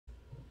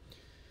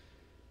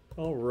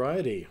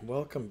Alrighty,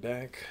 welcome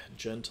back,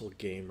 gentle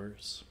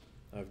gamers.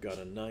 I've got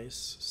a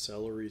nice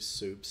celery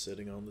soup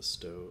sitting on the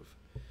stove,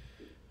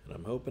 and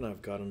I'm hoping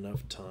I've got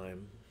enough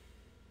time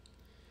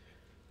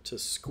to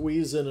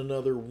squeeze in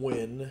another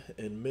win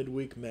in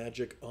Midweek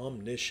Magic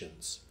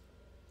Omniscience.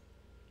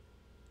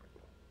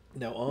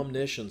 Now,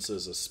 Omniscience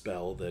is a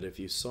spell that if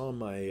you saw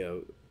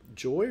my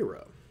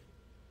Joyra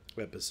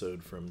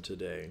episode from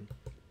today,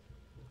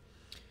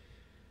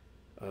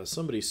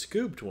 somebody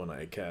scooped when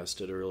I cast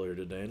it earlier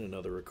today in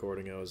another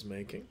recording I was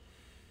making.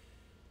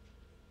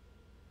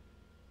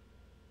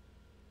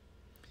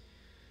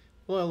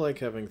 Well, I like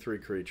having 3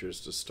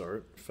 creatures to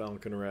start.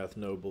 Falconwrath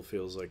Noble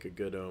feels like a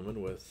good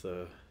omen with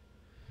the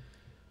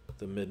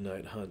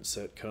Midnight Hunt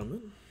set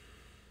coming.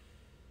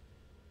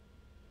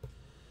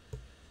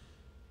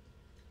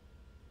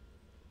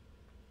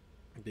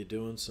 Be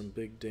doing some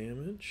big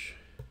damage.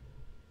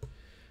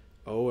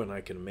 Oh, and I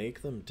can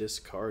make them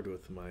discard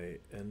with my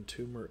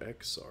Entomber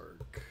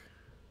Exarch.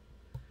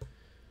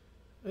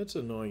 It's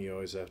annoying you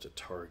always have to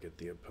target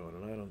the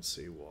opponent. I don't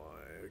see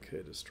why.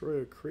 Okay,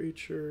 destroy a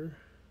creature.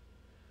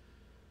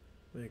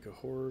 Make a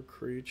horror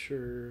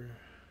creature.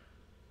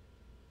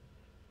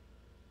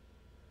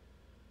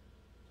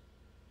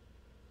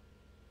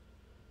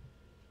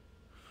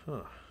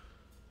 Huh.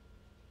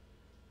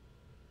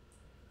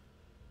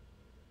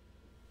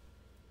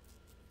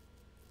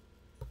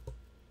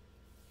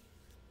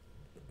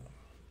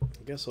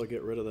 I guess I'll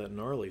get rid of that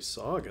Gnarly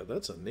Saga.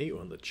 That's a neat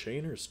one. The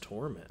Chainer's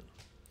Torment.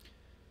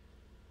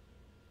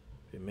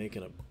 Be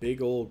making a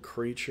big old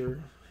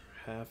creature.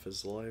 Half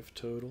his life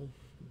total.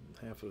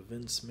 Half of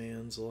Vince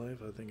Mann's life.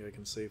 I think I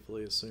can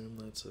safely assume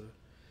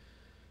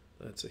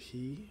that's a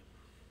he.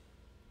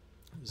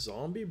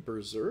 Zombie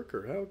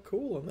Berserker. How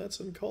cool. And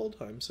that's in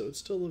Kaldheim, so it's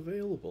still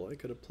available. I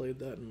could have played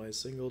that in my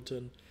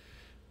Singleton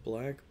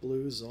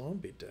black-blue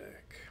zombie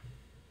deck.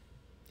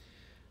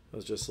 I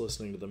was just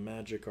listening to the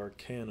Magic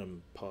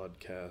Arcanum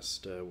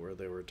podcast where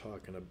they were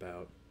talking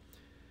about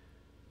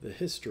the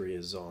history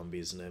of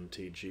zombies in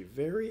MTG.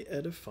 Very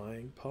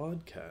edifying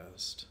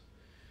podcast.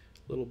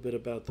 A little bit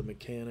about the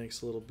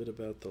mechanics, a little bit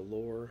about the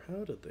lore.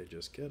 How did they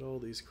just get all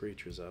these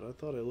creatures out? I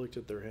thought I looked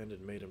at their hand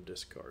and made them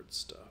discard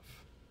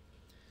stuff.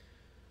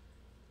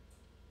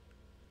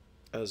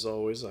 As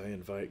always, I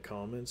invite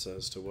comments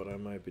as to what I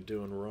might be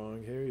doing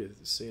wrong here. You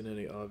seen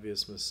any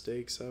obvious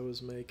mistakes I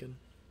was making?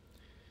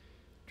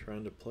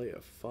 Trying to play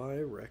a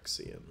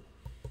Phyrexian.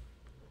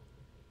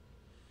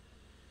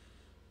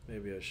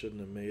 Maybe I shouldn't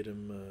have made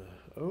him...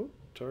 oh,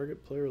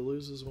 target player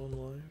loses 1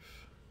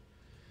 life.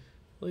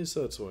 At least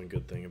that's one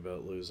good thing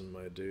about losing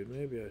my dude.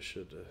 Maybe I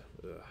should...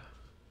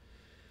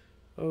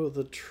 oh,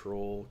 the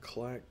troll.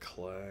 Clack,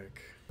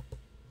 clack.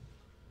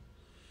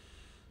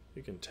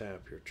 You can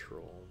tap your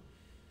troll.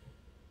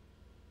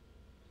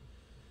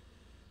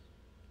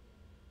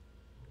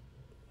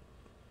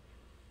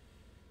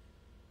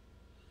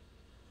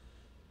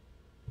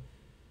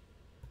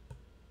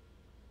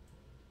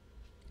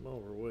 While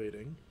we're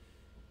waiting.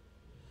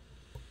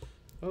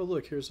 Oh,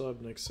 look, here's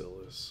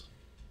Omniscience.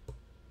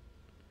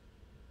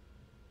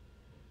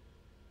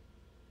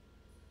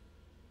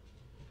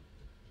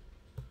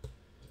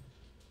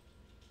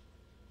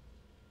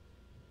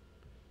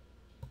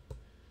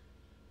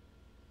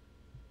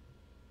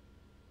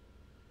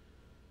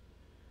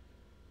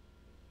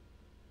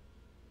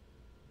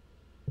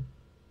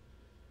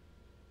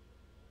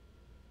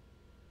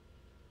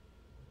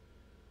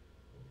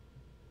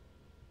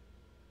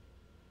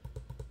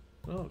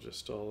 Oh,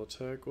 just all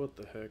attack. What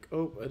the heck?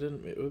 Oh, I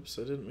didn't mean. Oops,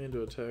 I didn't mean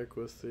to attack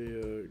with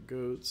the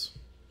goats.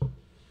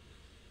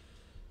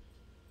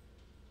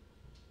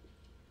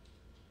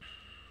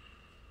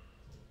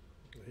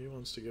 He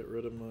wants to get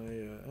rid of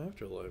my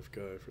afterlife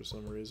guy for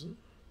some reason.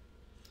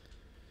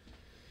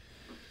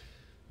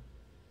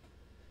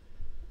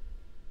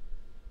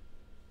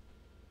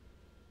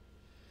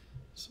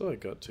 So I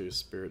got 2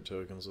 spirit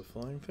tokens of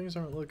flying. Things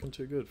aren't looking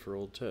too good for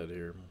old Ted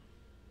here.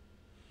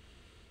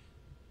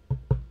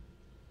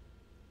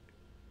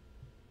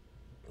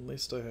 At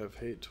least I have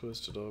Hate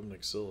Twisted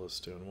Omniscience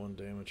doing 1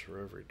 damage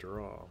for every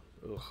draw.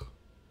 Ugh.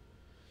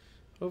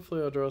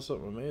 Hopefully I'll draw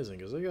something amazing,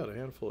 because they got a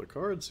handful of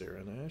cards here,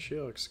 and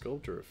Ashiok,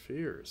 Sculptor of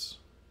Fears.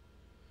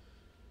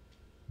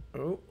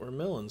 Oh, we're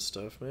milling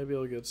stuff. Maybe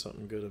I'll get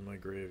something good in my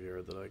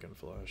graveyard that I can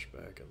flash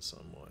back in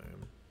some way.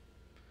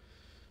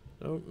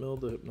 Nope, milled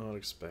the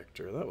Hypnotic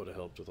Spectre. That would have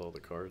helped with all the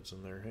cards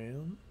in their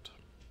hand.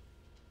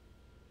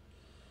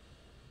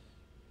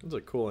 It's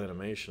a cool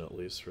animation, at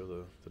least, for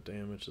the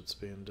damage that's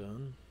being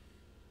done.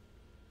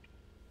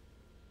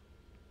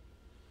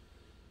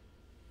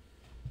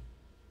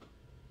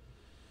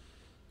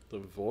 The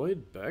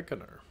Void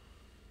Beckoner.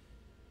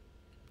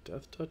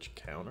 Death Touch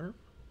counter?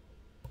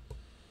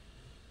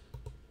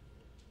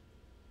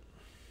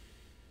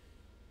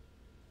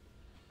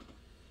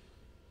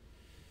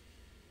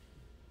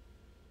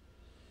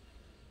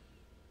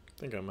 I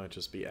think I might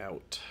just be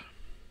out.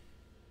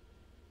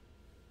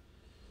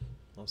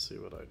 I'll see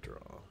what I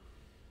draw.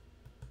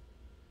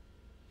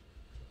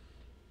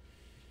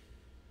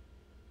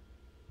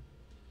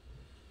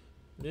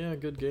 Yeah,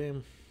 good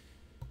game.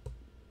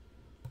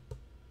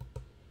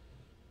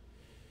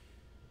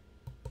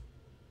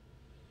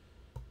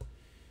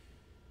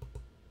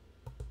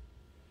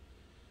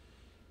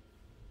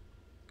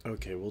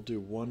 Okay, we'll do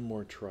one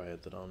more try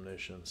at that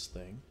Omniscience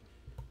thing.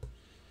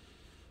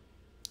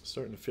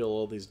 Starting to feel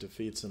all these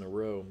defeats in a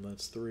row.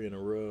 That's 3 in a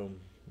row.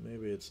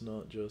 Maybe it's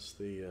not just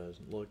the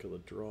luck of the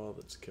draw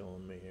that's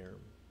killing me here.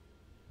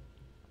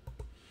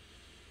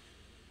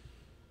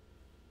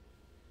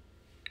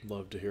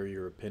 Love to hear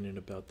your opinion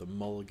about the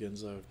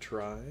mulligans I've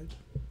tried.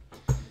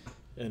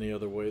 Any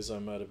other ways I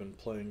might have been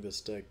playing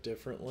this deck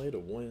differently to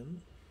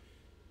win?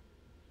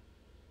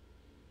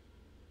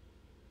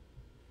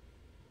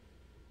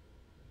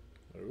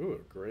 Ooh,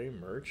 a Gray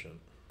Merchant.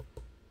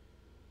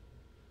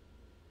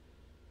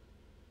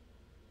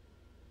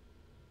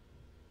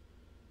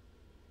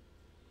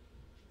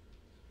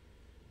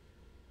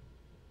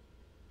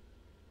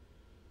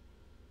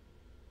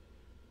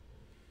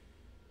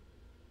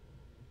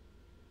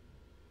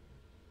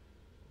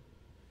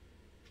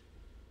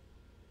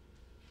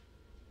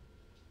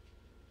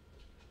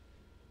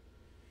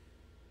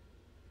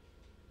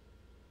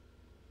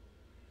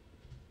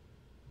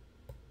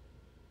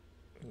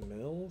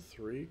 Mill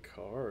 3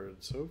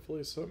 cards.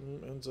 Hopefully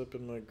something ends up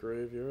in my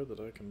graveyard that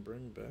I can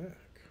bring back.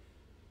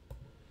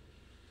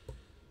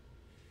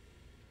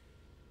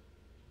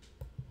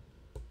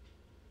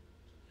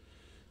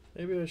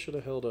 Maybe I should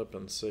have held up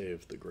and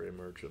saved the Gray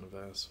Merchant of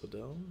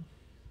Asphodel.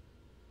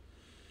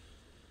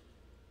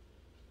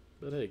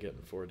 But hey,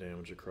 getting 4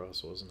 damage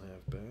across wasn't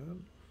half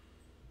bad.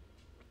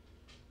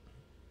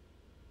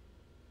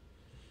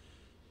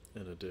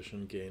 In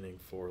addition, gaining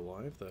 4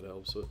 life, that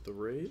helps with the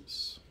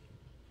race.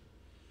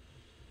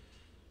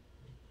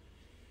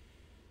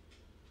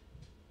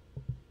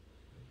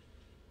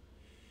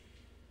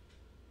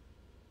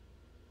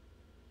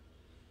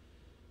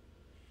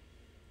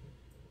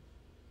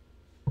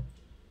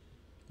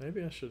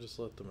 Maybe I should just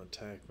let them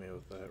attack me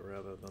with that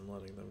rather than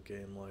letting them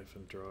gain life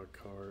and draw a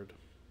card.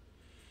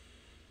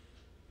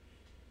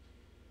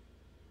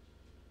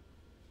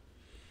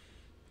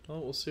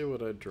 Well, we'll see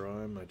what I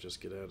draw. I might just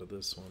get out of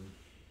this one.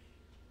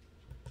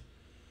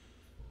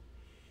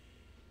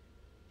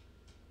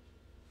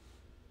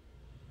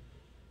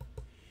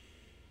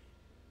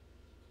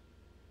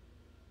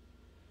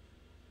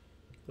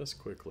 This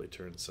quickly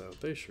turns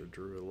out they sure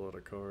drew a lot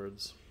of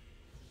cards.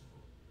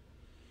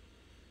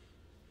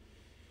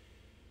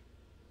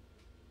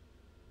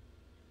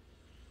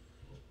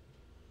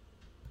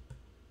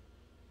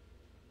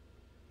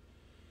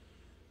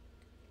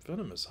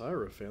 Venomous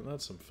Hierophant,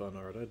 that's some fun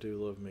art. I do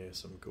love me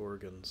some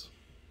Gorgons.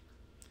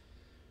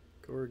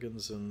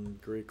 Gorgons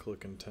and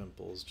Greek-looking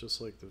temples,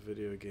 just like the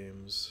video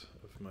games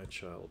of my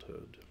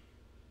childhood.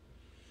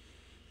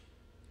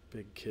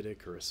 Big Kid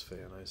Icarus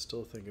fan. I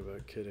still think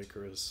about Kid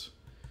Icarus.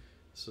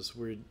 It's this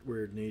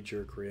weird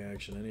knee-jerk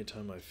reaction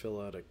anytime I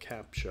fill out a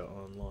CAPTCHA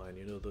online.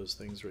 You know those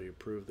things where you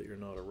prove that you're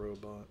not a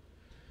robot?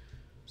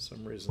 For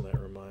some reason that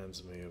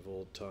reminds me of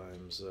old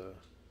times,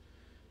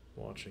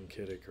 watching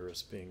Kid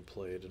Icarus being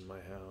played in my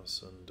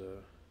house, and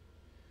for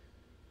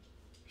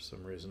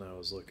some reason I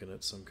was looking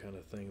at some kind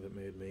of thing that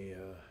made me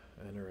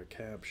enter a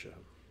CAPTCHA.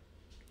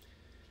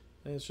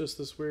 And it's just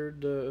this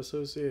weird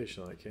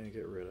association I can't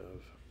get rid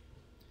of.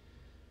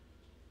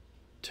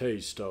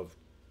 Taste of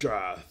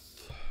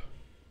death.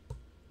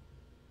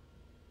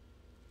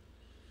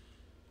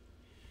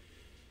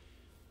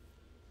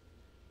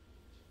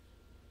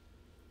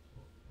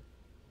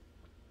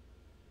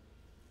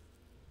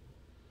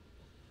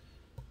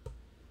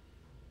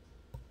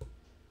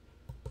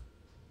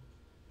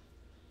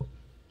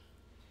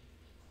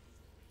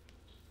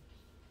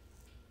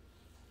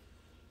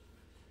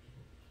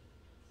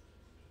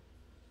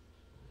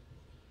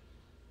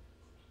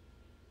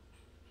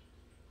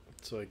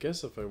 So I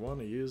guess if I want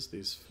to use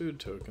these food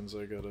tokens,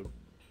 I gotta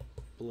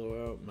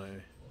blow out my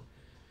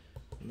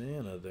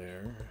mana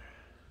there.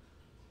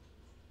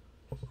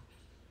 I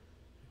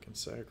can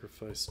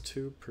sacrifice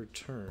 2 per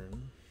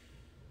turn.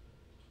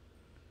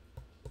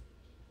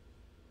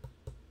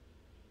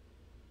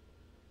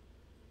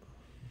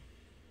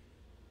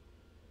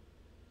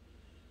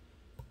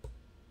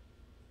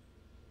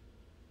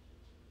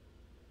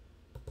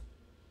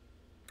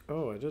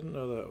 Oh, I didn't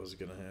know that was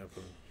gonna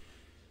happen.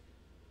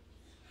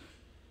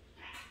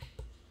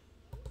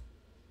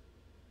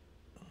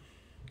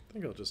 I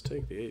think I'll just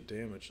take the 8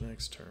 damage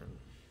next turn.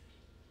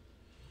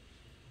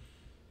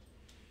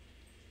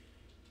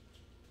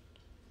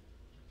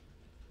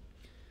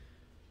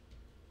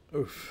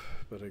 Oof,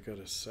 but I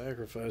gotta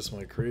sacrifice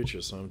my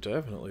creature, so I'm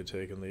definitely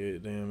taking the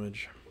 8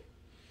 damage.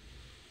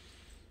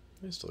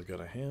 I still got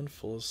a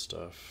handful of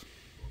stuff.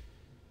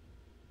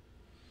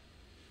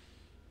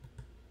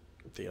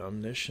 The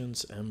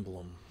Omniscience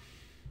Emblem.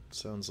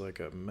 Sounds like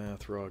a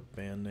math rock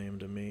band name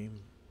to me.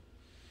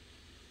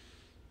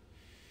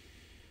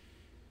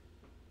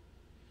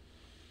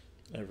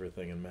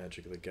 Everything in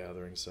Magic the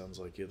Gathering sounds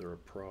like either a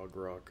prog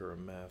rock or a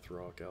math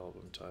rock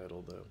album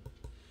title, though.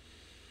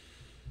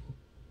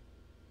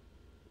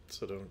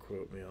 So don't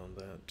quote me on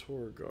that.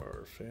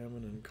 Torgarr,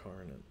 Famine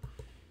Incarnate.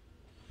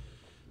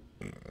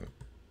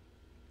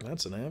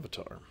 That's an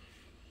avatar.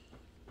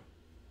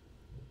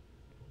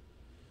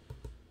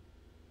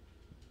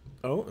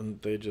 Oh,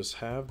 and they just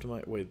halved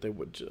my... Wait, they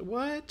would...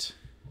 What?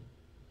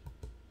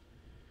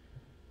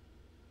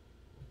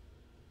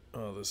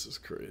 Oh, this is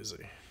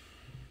crazy.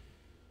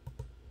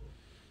 I'm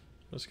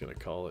just gonna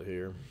call it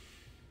here.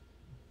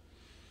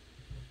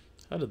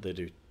 How did they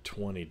do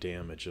 20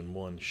 damage in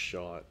one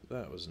shot?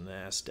 That was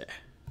nasty.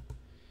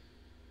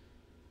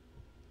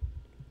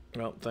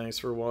 Well, thanks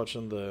for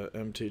watching the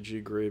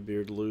MTG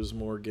Greybeard lose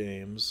more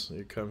games.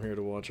 You come here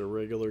to watch a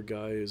regular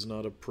guy who's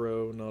not a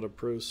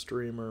pro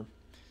streamer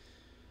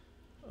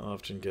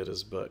often get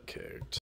his butt kicked.